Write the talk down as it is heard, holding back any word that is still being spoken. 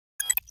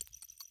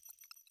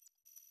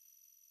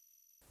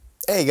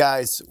Hey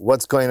guys,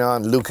 what's going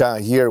on? Luca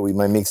here with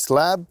my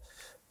mymixlab.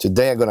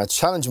 Today I'm gonna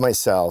challenge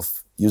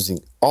myself using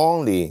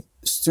only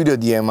Studio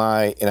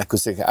DMI and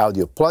Acustica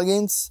audio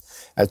plugins.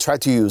 I try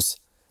to use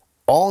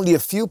only a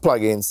few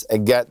plugins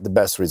and get the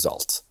best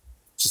results.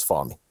 Just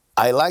follow me.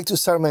 I like to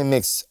start my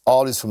mix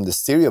always from the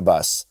stereo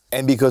bus,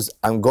 and because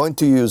I'm going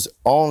to use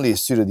only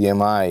Studio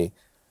DMI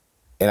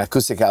and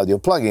Acustica audio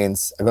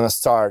plugins, I'm gonna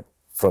start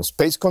from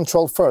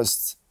SpaceControl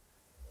first,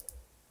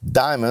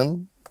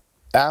 Diamond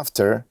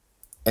after,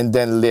 and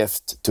then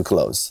lift to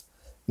close.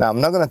 Now,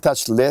 I'm not gonna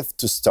touch lift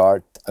to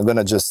start. I'm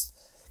gonna just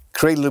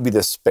create a little bit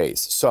of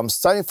space. So I'm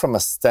starting from a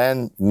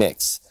stand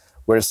mix,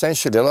 where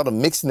essentially a lot of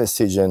mixing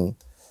decisions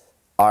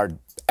are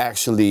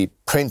actually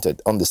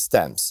printed on the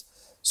stems.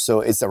 So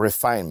it's a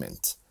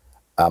refinement.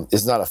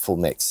 It's not a full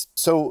mix.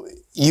 So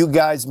you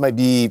guys might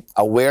be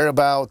aware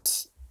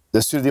about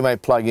the Studio DMI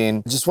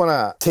plugin. I just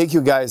wanna take you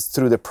guys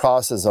through the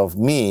process of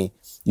me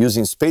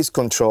using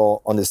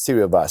SpaceControl on the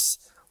stereo bus,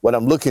 what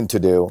I'm looking to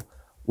do,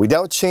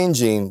 without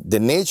changing the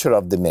nature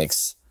of the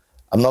mix.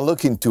 I'm not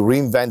looking to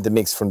reinvent the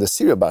mix from the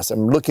stereo bus.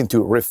 I'm looking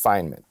to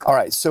refinement. All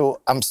right,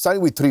 so I'm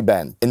starting with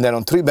 3-band. And then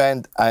on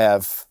 3-band, I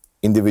have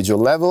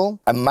individual level.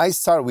 I might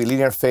start with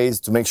linear phase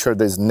to make sure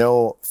there's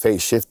no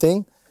phase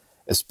shifting,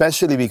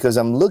 especially because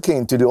I'm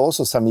looking to do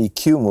also some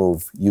EQ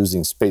move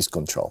using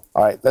SpaceControl.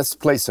 All right, let's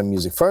play some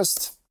music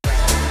first.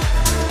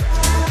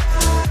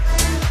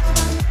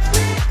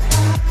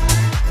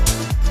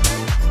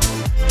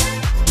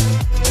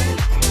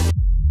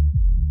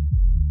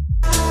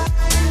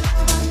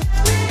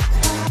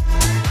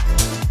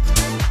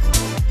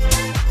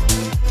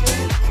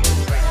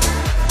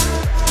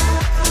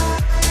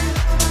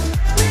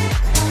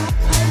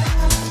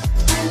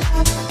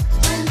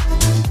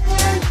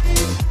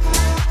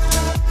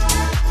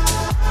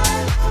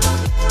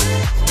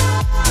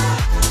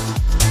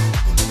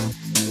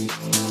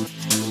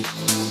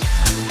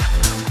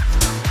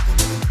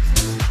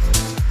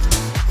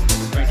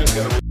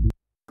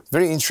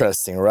 Very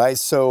interesting, right?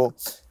 So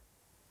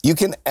you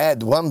can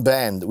add one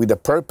band with the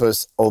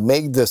purpose of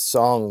make the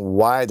song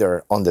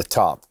wider on the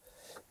top.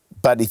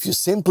 But if you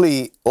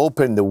simply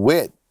open the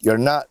width, you're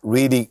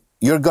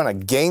gonna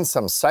gain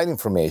some side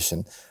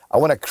information. I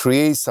wanna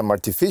create some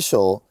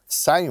artificial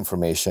side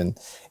information.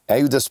 I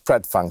use the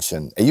spread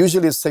function. I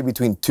usually say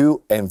between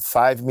 2 and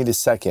 5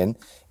 milliseconds,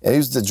 and I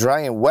use the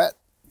dry and wet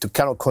to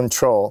kind of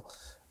control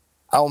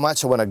how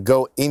much I wanna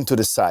go into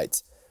the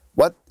sides.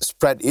 What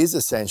spread is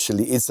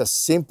essentially, it's a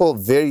simple,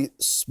 very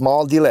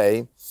small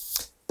delay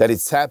that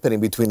it's happening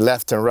between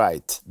left and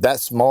right.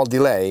 That small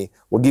delay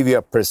will give you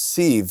a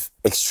perceived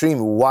extreme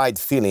wide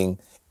feeling,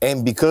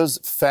 and because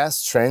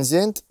fast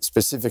transient,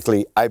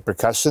 specifically high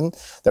percussion,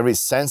 that is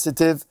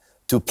sensitive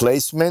to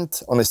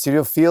placement on a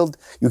stereo field,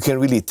 you can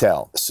really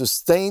tell.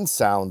 Sustained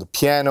sound,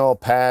 piano,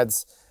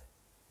 pads,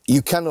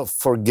 you kind of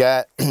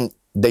forget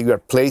that you are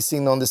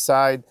placing on the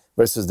side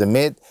versus the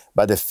mid,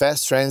 but the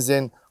fast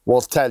transient will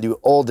tell you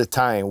all the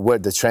time where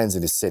the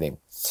transient is sitting.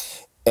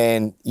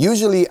 And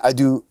usually I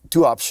do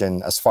two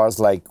options as far as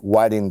like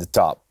widening the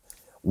top.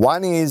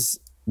 One is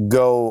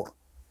go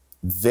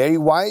very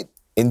wide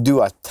and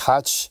do a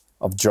touch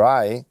of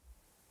dry,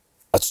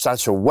 a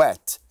touch of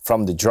wet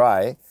from the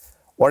dry,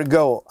 or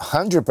go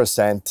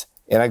 100%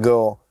 and I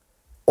go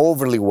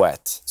overly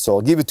wet. So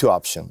I'll give you two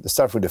options. Let's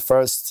start with the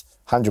first,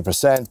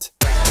 100%.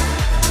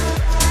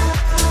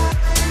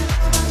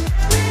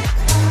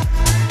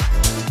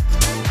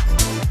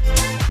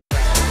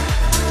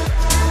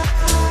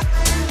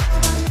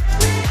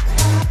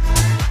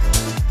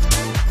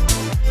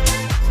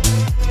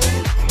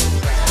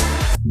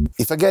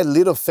 If I get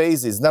little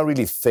phasey, it's not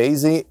really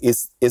phasey,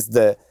 it's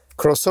the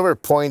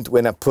crossover point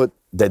when I put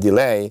the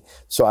delay.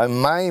 So I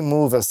might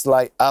move a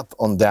slight up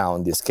and down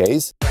in this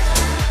case.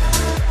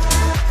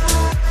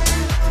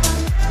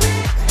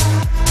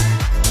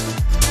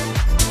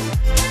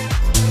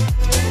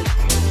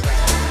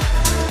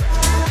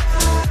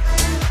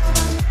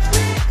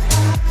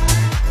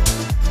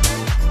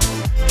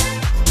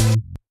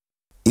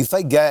 If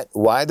I get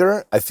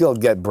wider, I feel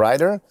it get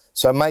brighter.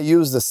 So I might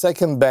use the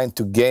second band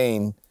to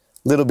gain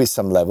a little bit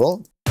some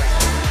level.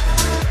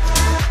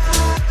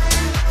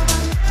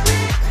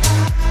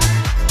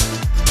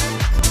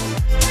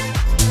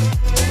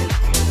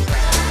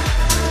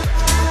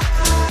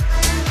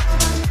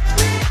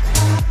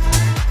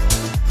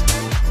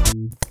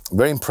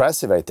 Very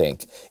impressive, I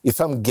think. If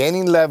I'm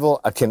gaining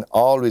level, I can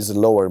always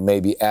lower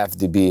maybe half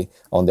dB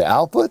on the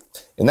output.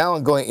 And now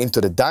I'm going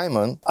into the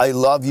Diamond. I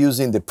love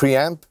using the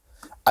preamp.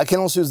 I can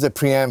also use the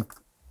preamp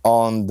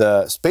on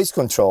the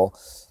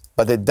SpaceControl,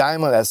 but the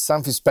Diamond has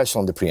something special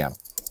on the preamp.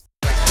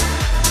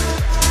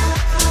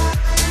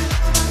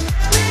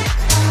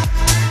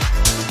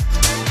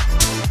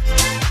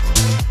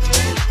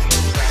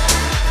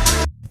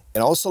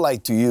 And I also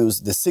like to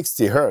use the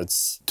 60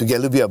 Hertz to get a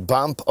little bit of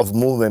bump of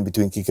movement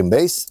between kick and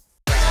bass.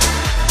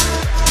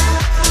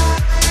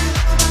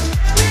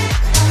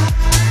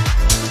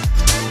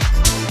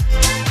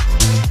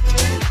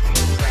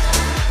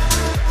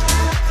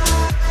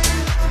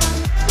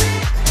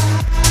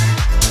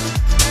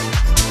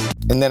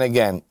 And then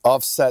again,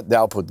 offset the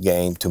output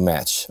gain to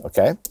match,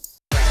 okay?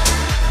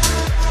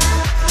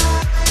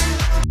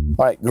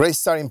 All right, great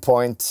starting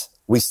point.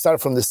 We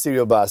start from the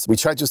stereo bus. We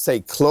try to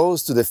stay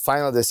close to the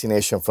final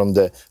destination from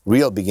the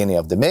real beginning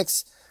of the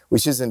mix,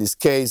 which is in this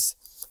case,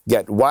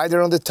 get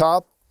wider on the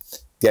top,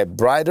 get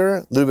brighter,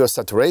 a little bit of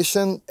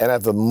saturation, and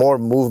have more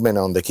movement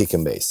on the kick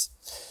and bass.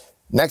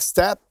 Next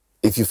step,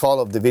 if you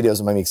follow the videos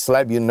of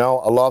mymixlab, you know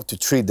I love to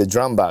treat the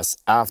drum bus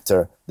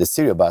after the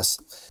stereo bus.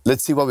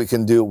 Let's see what we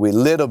can do with a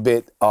little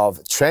bit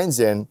of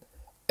transient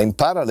in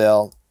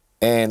parallel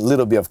and a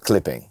little bit of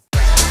clipping.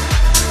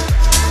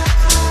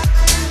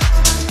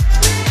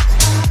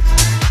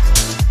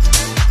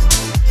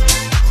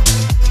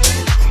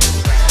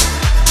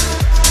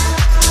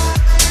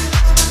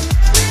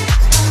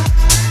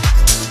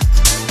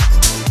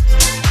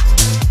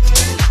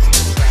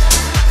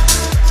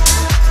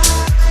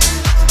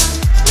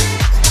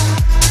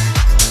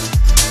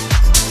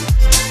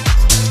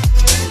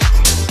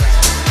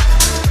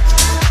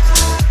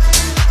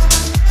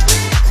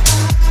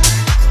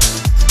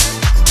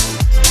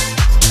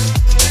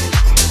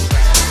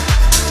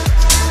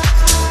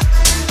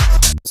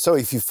 So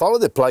if you follow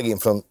the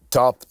plugin from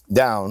top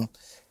down,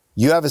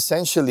 you have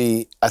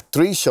essentially a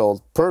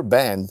threshold per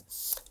band.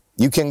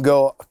 You can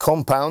go a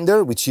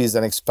compounder, which is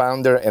an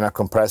expounder and a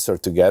compressor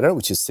together,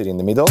 which is sitting in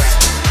the middle.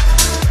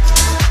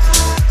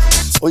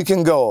 Or you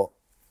can go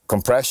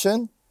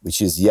compression, which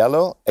is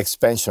yellow,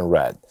 expansion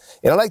red.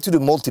 And I like to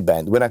do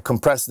multi-band. When I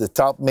compress the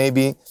top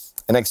maybe,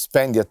 and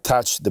expand the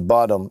touch, the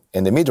bottom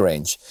and the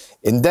mid-range.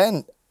 And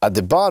then at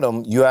the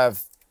bottom, you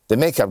have the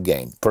makeup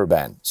gain per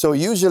band. So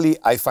usually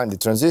I find the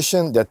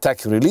transition, the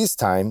attack release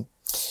time,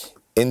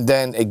 and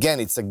then again,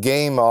 it's a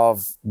game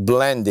of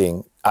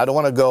blending. I don't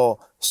want to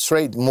go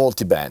straight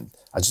multi-band.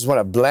 I just want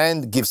to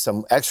blend, give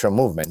some extra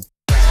movement.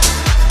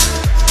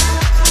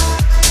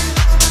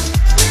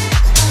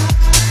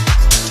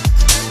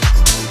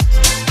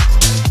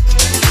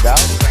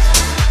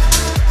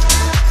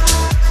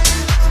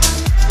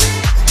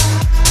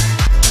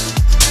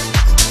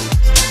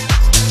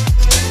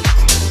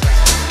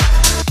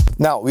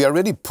 Now, we are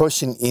already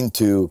pushing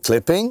into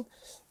clipping.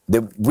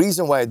 The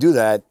reason why I do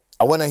that,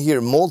 I want to hear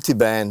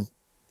multi-band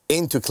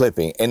into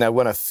clipping, and I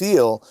want to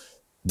feel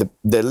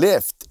the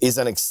lift is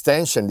an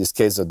extension, in this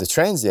case, of the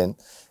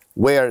transient,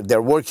 where they're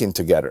working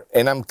together.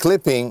 And I'm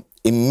clipping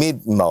in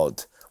mid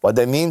mode. What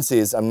that means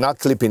is I'm not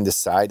clipping the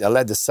side. I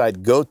let the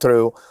side go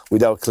through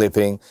without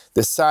clipping.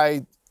 The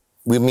side,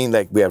 we mean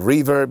like we have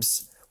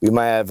reverbs. We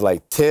might have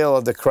like tail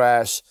of the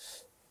crash,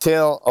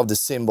 tail of the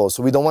cymbal.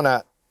 So we don't want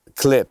to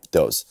clip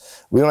those.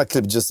 We want to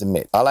clip just the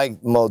mid. I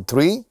like mode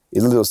 3,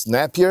 it's a little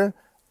snappier.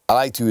 I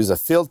like to use a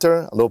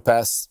filter, a low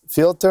pass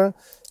filter,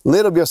 a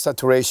little bit of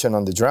saturation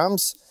on the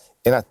drums,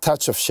 and a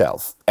touch of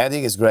shelf. I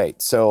think it's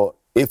great. So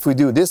if we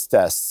do this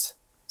test,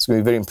 it's going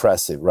to be very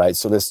impressive, right?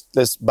 So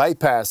let's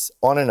bypass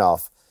on and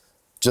off,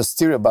 just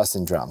stereo bus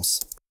and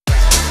drums.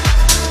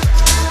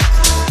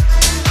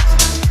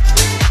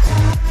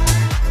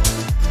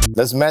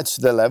 Let's match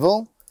the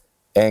level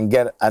and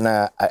get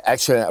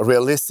actually a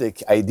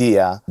realistic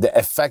idea, the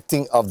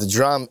affecting of the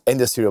drum and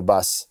the stereo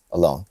bus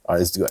alone. All right,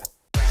 let's do it.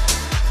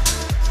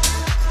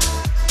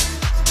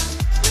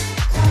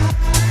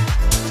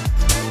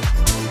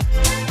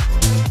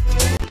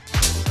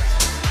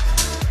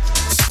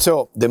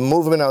 So the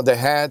movement of the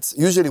heads,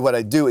 usually what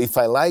I do, if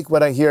I like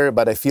what I hear,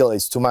 but I feel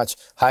it's too much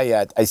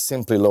hi-hat, I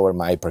simply lower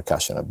my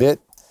percussion a bit.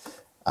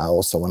 I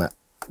also want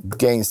to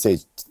gain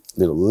stage a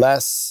little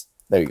less.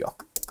 There you go.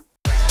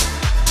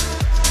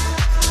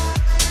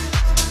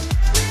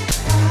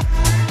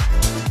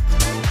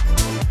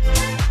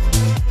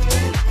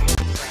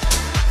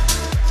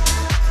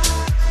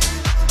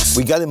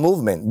 We got a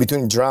movement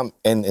between drum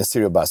and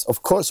stereo bass.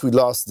 Of course, we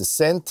lost the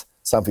synth,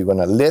 something we're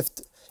gonna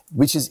lift,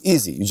 which is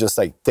easy. You just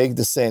like take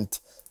the synth,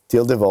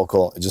 tilt the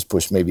vocal, and just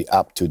push maybe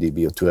up 2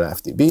 dB or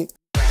 2.5 dB.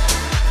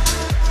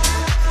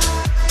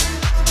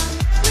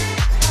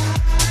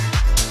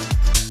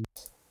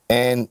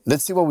 And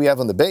let's see what we have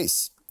on the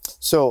bass.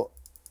 So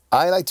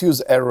I like to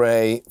use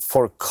Array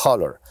for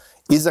color.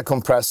 It's a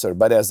compressor,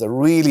 but it has a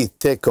really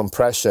thick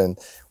compression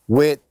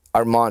with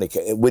harmonic.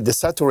 With the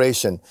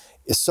saturation,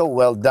 it's so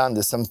well done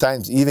that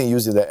sometimes even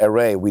using the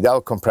Array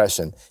without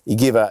compression, you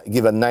give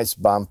a nice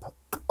bump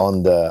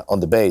on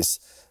the bass.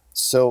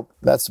 So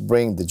let's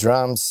bring the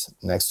drums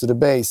next to the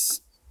bass.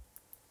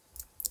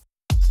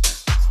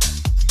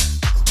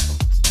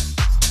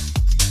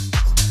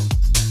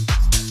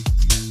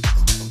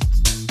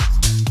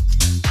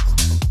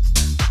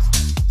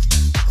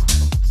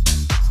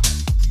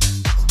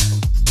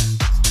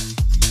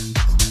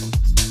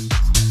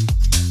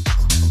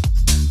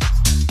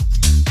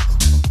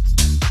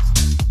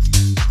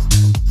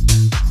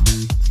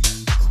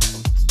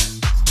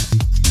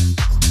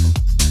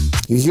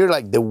 You hear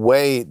like the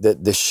way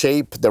the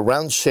shape, the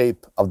round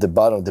shape of the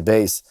bottom of the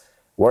bass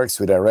works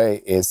with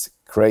Array is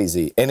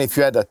crazy. And if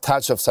you add a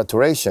touch of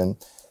saturation,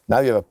 now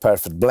you have a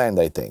perfect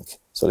blend, I think.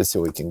 So let's see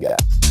what we can get.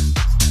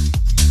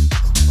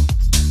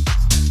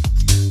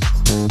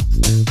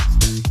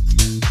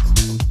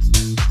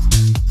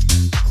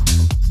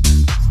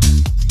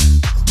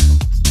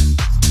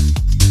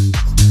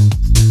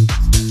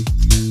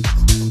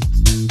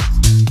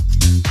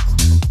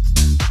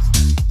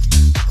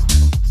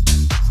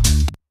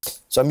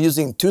 So I'm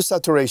using 2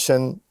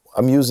 saturation,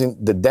 I'm using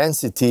the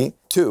density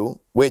 2,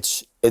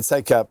 which it's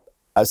like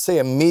I'd say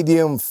a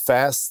medium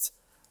fast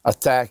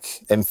attack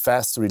and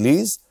fast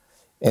release.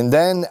 And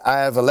then I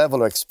have a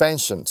level of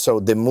expansion, so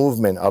the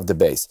movement of the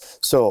bass.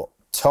 So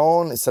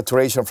tone,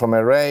 saturation from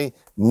array,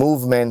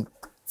 movement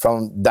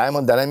from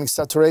Diamond Dynamic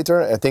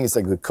Saturator. I think it's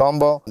a good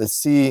combo. Let's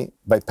see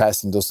by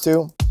passing those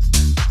 2.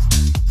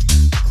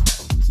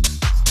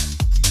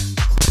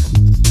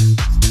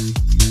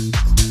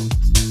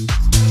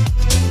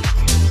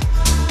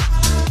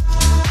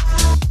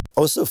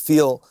 Also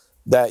feel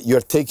that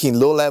you're taking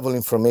low-level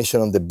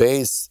information on the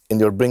bass and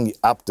you're bringing it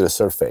up to the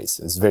surface.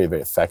 It's very,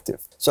 very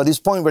effective. So at this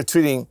point, we're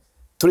treating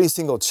 3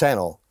 single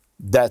channel.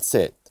 That's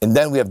it. And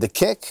then we have the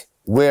kick,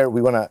 where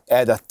we want to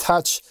add a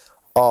touch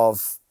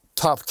of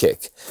top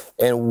kick.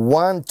 And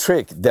one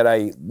trick that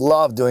I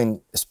love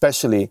doing,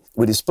 especially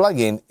with this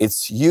plugin,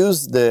 it's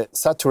use the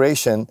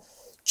saturation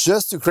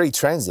just to create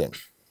transient.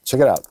 Check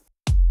it out.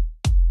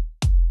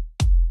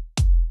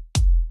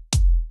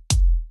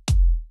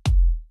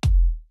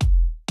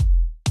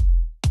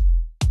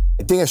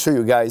 I think I show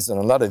you guys on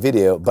another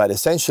video, but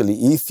essentially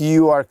if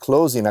you are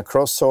closing a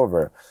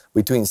crossover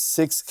between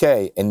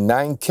 6K and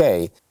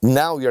 9K,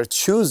 now you're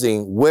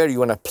choosing where you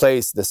want to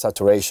place the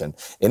saturation.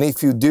 And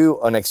if you do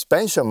an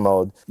expansion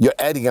mode, you're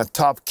adding a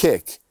top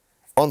kick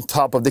on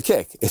top of the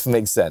kick, if it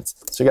makes sense.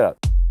 Check it out.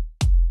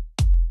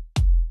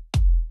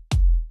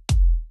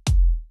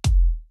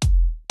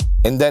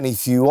 And then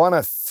if you want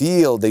to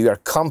feel that you are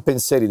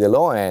compensating the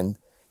low end,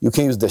 you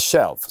can use the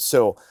shelf.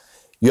 So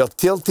you're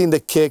tilting the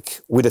kick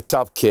with the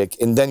top kick,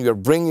 and then you're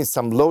bringing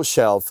some low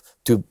shelf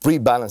to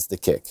rebalance the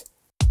kick.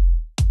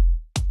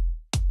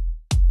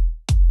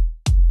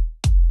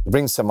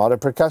 Bring some other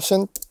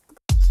percussion.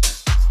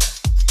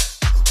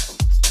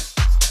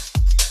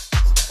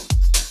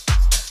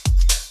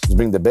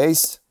 Bring the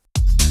bass.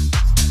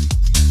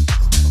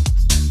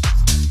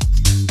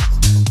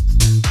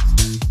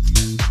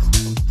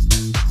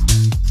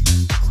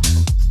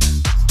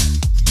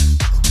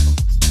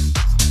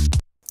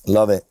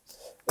 Love it.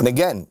 And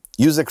again,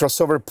 use the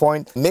crossover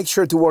point. Make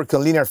sure to work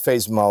on linear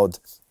phase mode.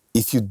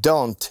 If you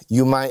don't,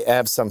 you might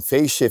have some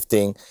phase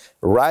shifting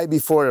right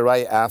before or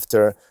right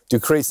after to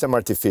create some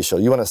artificial.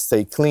 You want to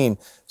stay clean,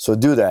 so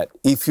do that.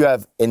 If you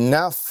have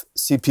enough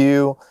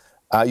CPU,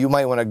 you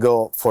might want to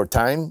go for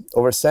time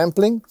over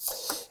sampling.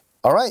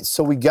 All right,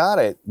 so we got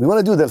it. We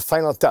want to do the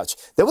final touch.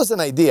 There was an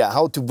idea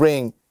how to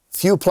bring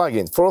few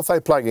plugins, 4 or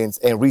 5 plugins,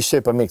 and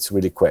reshape a mix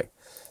really quick.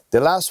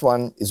 The last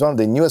one is one of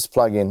the newest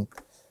plugins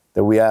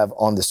that we have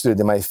on the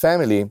Studio My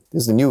Family.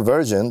 This is the new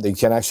version that you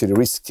can actually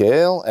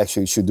rescale.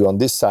 Actually, you should do on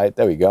this side.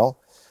 There we go.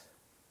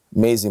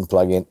 Amazing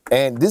plugin.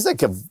 And this is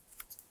like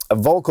a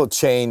vocal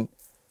chain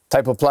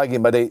type of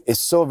plugin, but it's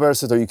so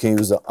versatile you can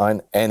use it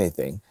on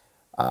anything.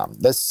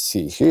 Let's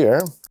see here.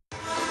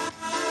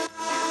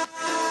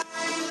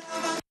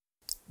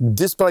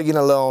 This plugin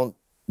alone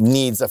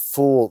needs a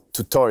full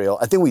tutorial.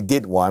 I think we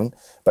did one,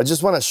 but I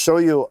just want to show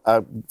you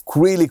a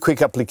really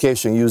quick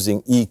application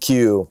using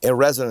EQ and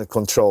resonant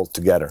control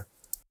together.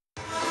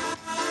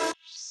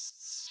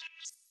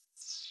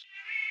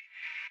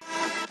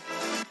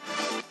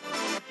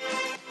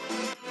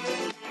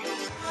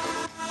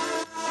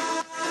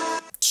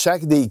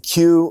 Check the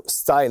EQ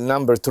style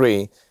number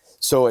 3.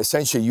 So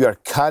essentially you are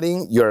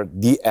cutting, you're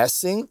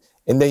de-essing,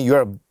 and then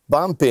you're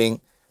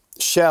bumping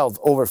shelf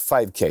over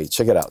 5K.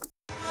 Check it out.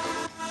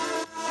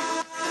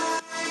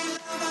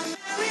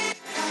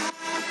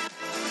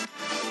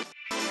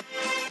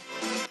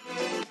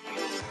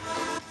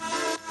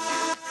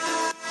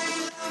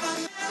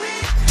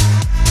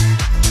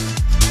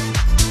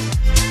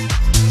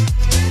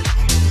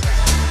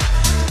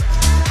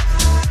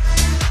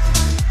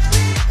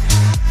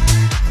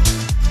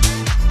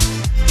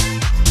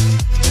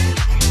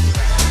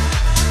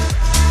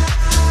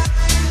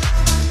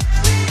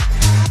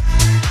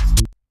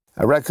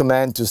 I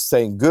recommend to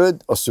stay in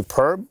good or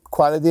superb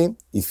quality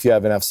if you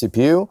have enough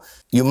CPU.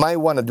 You might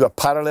want to do a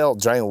parallel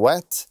dry and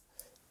wet,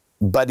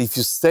 but if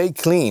you stay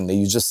clean and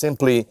you just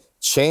simply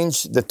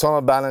change the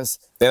tonal balance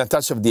and a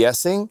touch of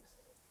de-essing,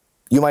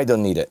 you might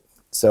don't need it.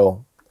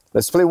 So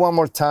let's play one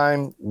more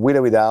time with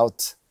or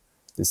without.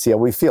 Let's see how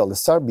we feel.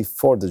 Let's start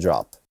before the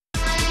drop.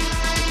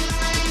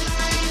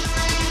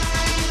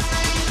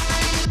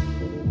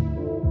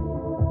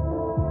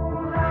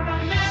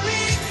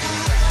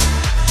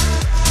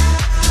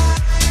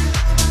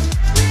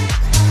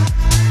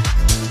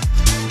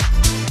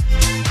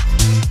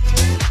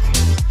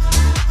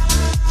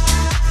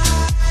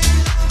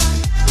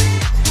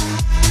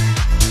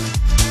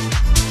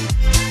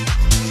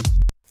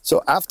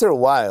 So after a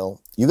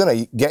while, you're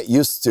gonna get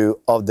used to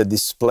the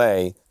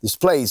display.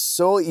 Display is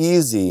so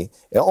easy.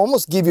 It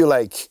almost gives you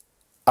like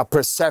a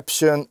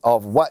perception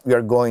of what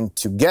you're going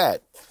to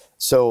get.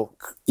 So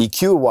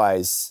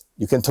EQ-wise,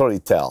 you can totally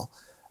tell.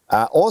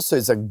 Also,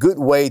 it's a good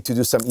way to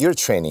do some ear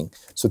training.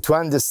 So to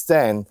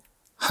understand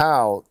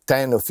how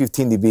 10 or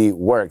 15 dB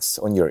works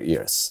on your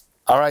ears.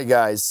 All right,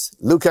 guys,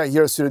 Luca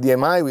here at Studio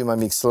DMI with my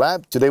mix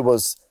lab. Today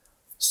was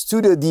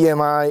Studio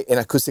DMI and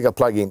Acustica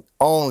plugin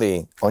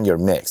only on your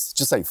mix.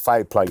 Just like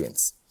 5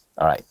 plugins.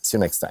 All right, see you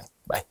next time.